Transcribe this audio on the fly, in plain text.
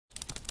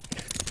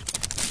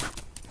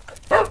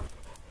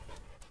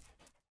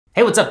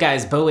Hey, what's up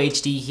guys? Bo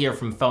HD here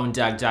from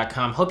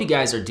PhoneDoug.com. Hope you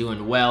guys are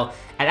doing well.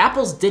 At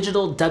Apple's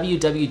digital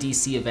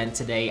WWDC event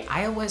today,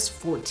 iOS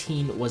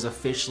 14 was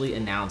officially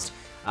announced,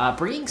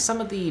 bringing some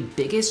of the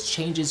biggest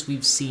changes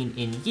we've seen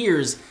in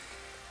years.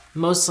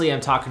 Mostly I'm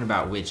talking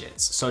about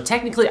widgets. So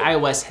technically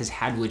iOS has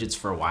had widgets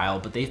for a while,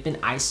 but they've been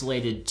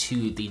isolated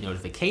to the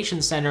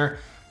notification center.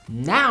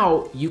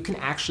 Now you can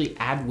actually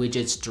add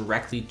widgets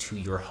directly to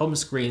your home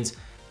screens,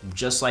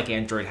 just like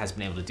Android has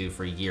been able to do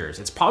for years.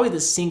 It's probably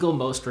the single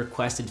most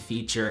requested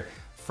feature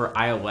for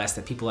iOS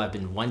that people have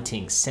been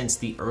wanting since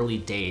the early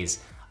days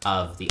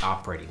of the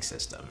operating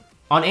system.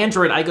 On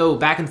Android, I go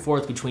back and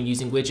forth between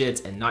using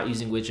widgets and not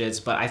using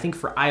widgets, but I think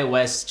for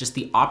iOS, just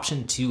the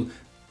option to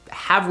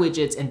have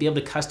widgets and be able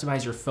to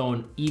customize your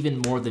phone even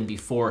more than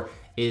before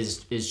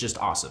is just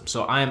awesome.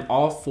 So I am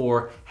all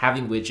for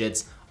having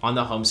widgets on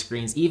the home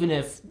screens, even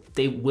if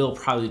they will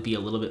probably be a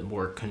little bit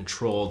more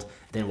controlled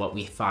than what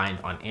we find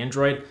on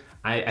Android.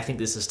 I think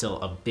this is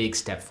still a big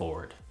step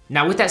forward.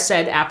 Now, with that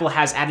said, Apple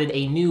has added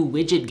a new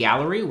widget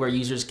gallery where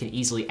users can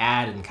easily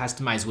add and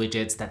customize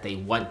widgets that they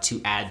want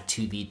to add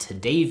to the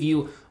Today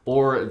view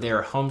or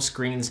their home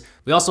screens.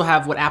 We also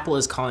have what Apple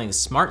is calling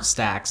Smart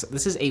Stacks.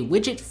 This is a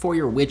widget for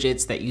your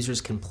widgets that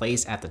users can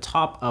place at the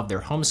top of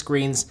their home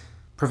screens,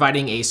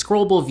 providing a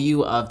scrollable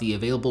view of the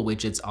available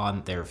widgets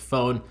on their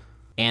phone.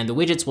 And the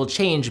widgets will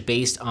change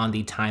based on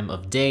the time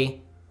of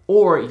day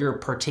or your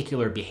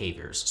particular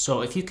behaviors.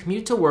 So if you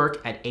commute to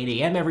work at 8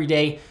 a.m. every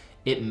day,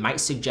 it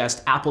might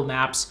suggest Apple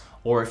Maps,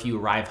 or if you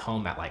arrive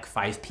home at like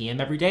 5 p.m.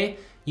 every day,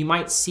 you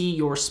might see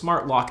your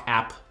smart lock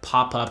app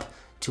pop up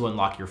to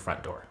unlock your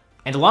front door.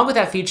 And along with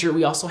that feature,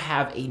 we also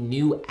have a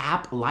new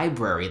app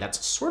library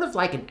that's sort of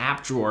like an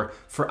app drawer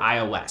for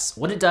iOS.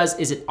 What it does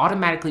is it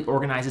automatically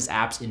organizes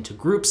apps into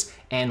groups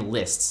and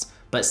lists.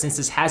 But since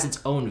this has its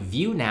own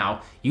view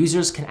now,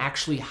 users can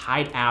actually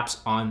hide apps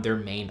on their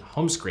main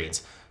home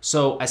screens.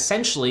 So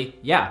essentially,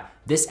 yeah,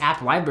 this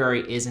app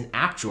library is an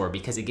app drawer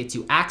because it gets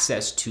you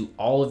access to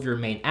all of your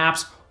main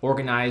apps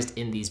organized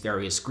in these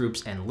various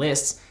groups and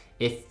lists.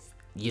 If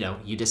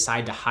you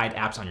decide to hide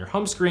apps on your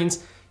home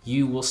screens,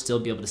 you will still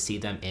be able to see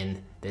them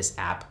in this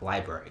app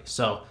library.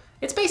 So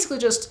it's basically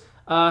just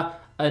an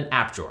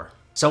app drawer.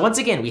 So once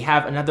again, we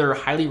have another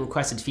highly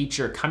requested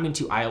feature coming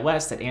to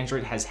iOS that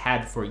Android has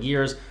had for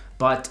years,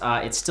 but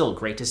it's still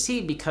great to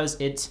see because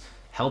it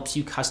helps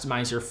you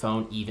customize your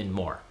phone even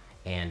more.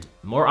 And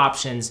more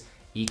options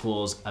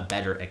equals a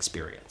better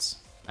experience.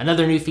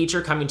 Another new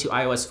feature coming to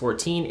iOS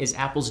 14 is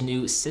Apple's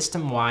new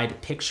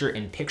system-wide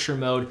picture-in-picture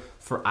mode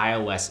for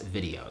iOS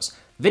videos.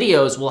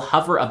 Videos will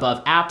hover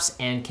above apps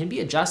and can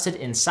be adjusted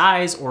in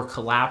size or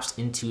collapsed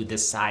into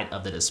this side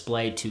of the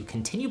display to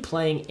continue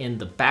playing in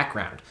the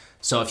background.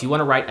 So if you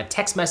want to write a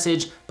text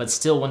message, but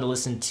still want to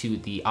listen to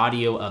the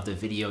audio of the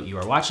video you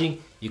are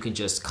watching, you can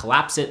just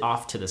collapse it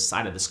off to the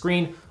side of the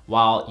screen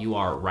while you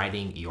are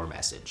writing your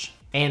message.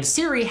 And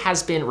Siri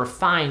has been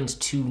refined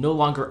to no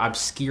longer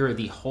obscure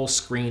the whole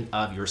screen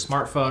of your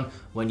smartphone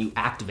when you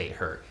activate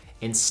her.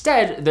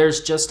 Instead,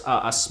 there's just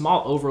a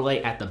small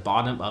overlay at the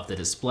bottom of the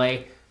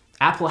display.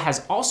 Apple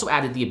has also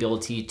added the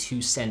ability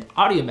to send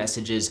audio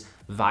messages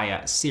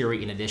via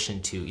Siri in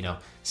addition to,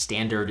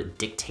 standard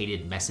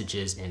dictated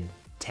messages in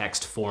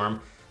text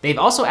form. They've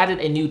also added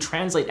a new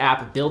Translate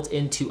app built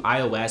into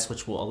iOS,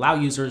 which will allow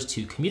users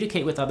to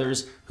communicate with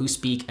others who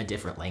speak a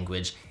different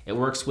language. It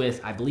works with,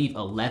 I believe,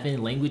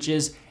 11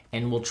 languages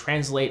and will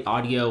translate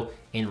audio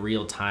in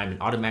real time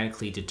and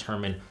automatically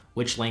determine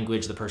which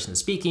language the person is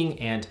speaking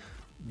and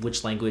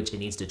which language it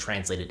needs to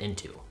translate it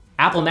into.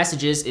 Apple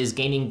Messages is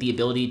gaining the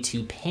ability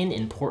to pin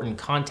important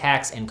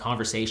contacts and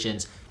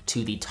conversations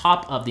to the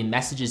top of the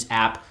Messages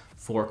app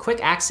for quick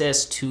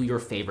access to your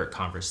favorite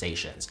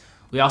conversations.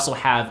 We also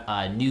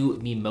have new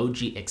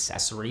Memoji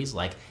accessories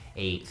like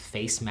a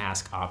face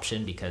mask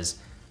option because,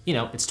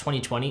 it's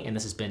 2020 and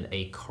this has been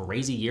a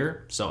crazy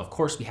year. So of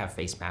course we have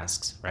face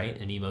masks, right?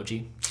 And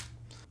emoji.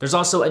 There's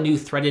also a new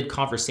threaded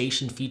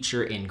conversation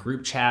feature in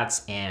group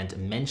chats and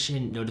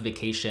mention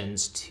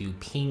notifications to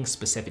ping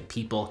specific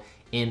people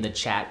in the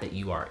chat that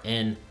you are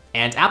in.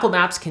 And Apple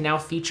Maps can now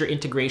feature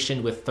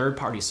integration with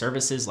third-party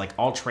services like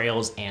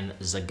AllTrails and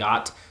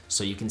Zagat,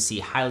 so you can see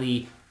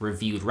highly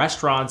reviewed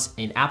restaurants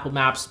in Apple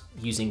Maps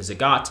using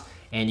Zagat,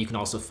 and you can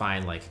also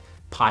find like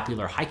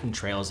popular hiking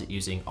trails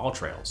using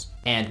AllTrails.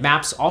 And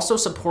Maps also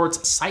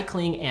supports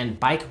cycling and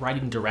bike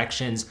riding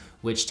directions,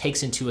 which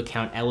takes into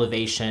account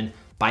elevation,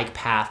 bike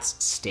paths,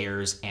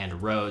 stairs,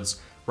 and roads.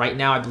 Right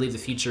now, I believe the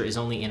feature is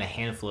only in a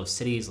handful of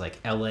cities like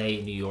LA,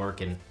 New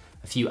York, and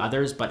a few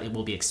others, but it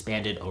will be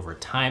expanded over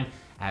time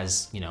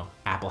as,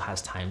 Apple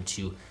has time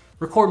to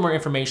record more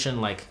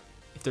information like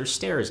if there's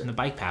stairs in the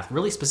bike path,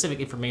 really specific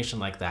information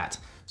like that.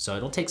 So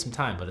it'll take some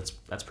time, but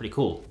that's pretty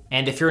cool.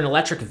 And if you're an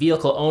electric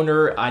vehicle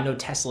owner, I know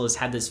Tesla has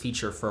had this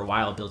feature for a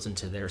while built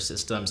into their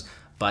systems,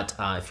 but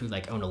if you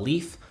own a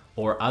Leaf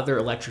or other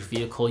electric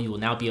vehicle, you will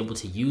now be able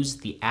to use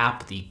the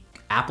app, the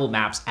Apple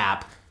Maps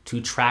app, to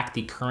track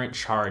the current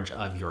charge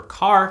of your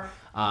car.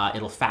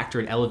 It'll factor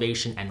in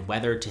elevation and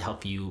weather to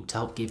help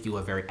give you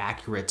a very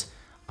accurate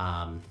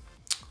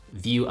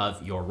view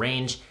of your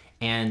range,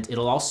 and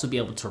it'll also be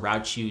able to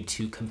route you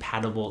to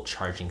compatible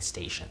charging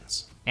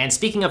stations. And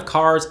speaking of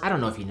cars, I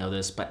don't know if you know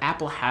this, but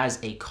Apple has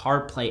a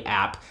CarPlay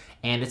app,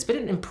 and it's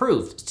been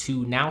improved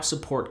to now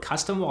support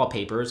custom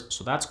wallpapers,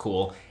 so that's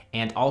cool,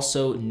 and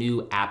also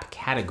new app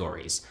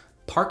categories: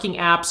 parking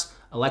apps,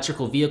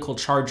 electrical vehicle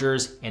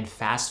chargers, and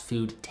fast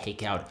food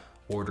takeout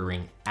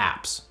ordering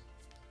apps.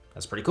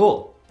 That's pretty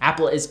cool.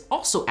 Apple is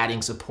also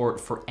adding support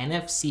for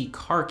NFC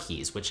car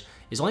keys, which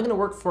is only gonna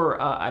work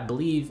for, I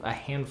believe, a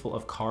handful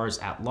of cars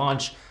at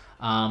launch,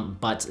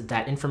 but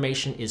that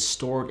information is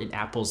stored in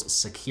Apple's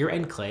secure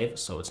enclave,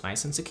 so it's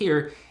nice and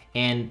secure,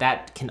 and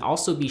that can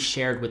also be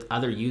shared with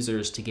other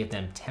users to give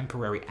them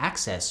temporary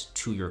access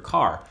to your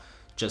car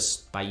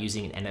just by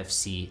using an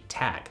NFC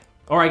tag.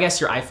 Or I guess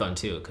your iPhone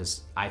too,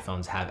 because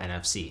iPhones have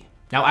NFC.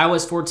 Now,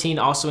 iOS 14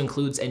 also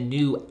includes a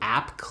new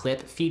app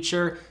clip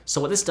feature.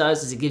 So what this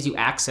does is it gives you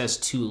access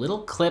to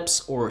little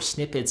clips or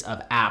snippets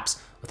of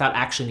apps without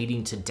actually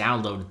needing to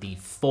download the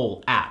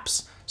full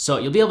apps. So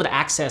you'll be able to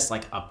access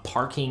like a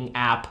parking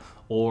app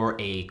or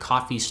a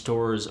coffee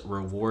store's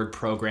reward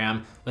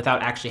program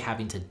without actually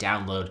having to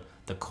download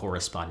the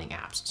corresponding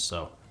apps.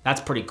 So that's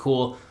pretty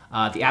cool.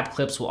 The app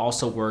clips will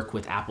also work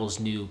with Apple's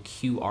new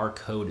QR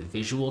code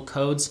visual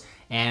codes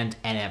and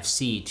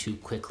NFC to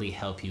quickly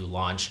help you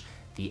launch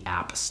the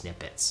app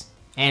snippets.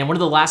 And one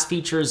of the last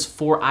features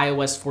for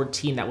iOS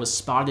 14 that was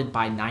spotted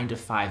by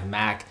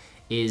 9to5Mac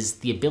is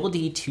the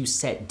ability to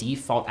set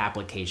default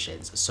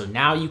applications. So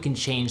now you can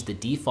change the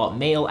default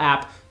mail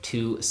app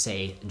to,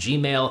 say,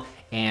 Gmail,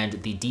 and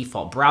the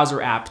default browser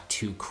app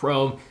to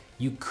Chrome.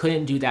 You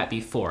couldn't do that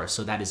before,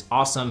 so that is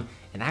awesome,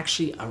 and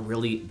actually a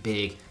really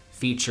big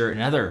feature,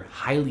 another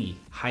highly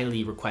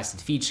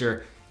requested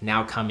feature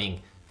now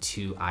coming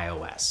to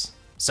iOS.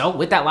 So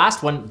with that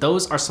last one,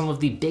 those are some of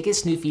the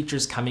biggest new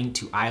features coming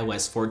to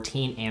iOS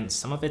 14 and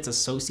some of its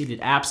associated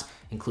apps,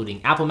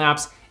 including Apple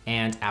Maps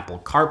and Apple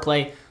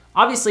CarPlay.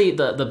 Obviously,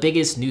 the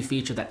biggest new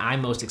feature that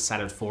I'm most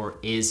excited for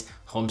is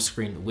home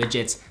screen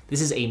widgets.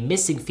 This is a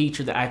missing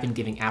feature that I've been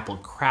giving Apple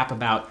crap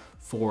about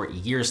for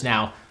years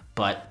now,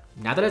 but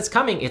now that it's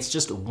coming, it's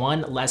just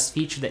one less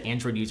feature that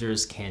Android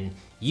users can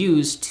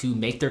use to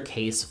make their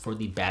case for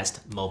the best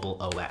mobile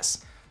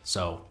OS.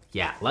 So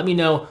yeah, let me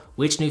know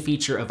which new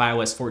feature of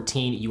iOS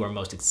 14 you are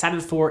most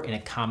excited for in a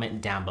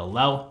comment down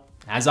below.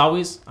 As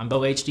always, I'm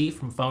BoHD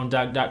from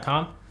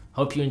PhoneDog.com.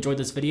 Hope you enjoyed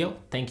this video.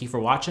 Thank you for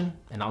watching,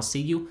 and I'll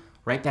see you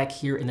right back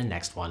here in the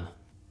next one.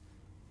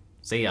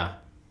 See ya.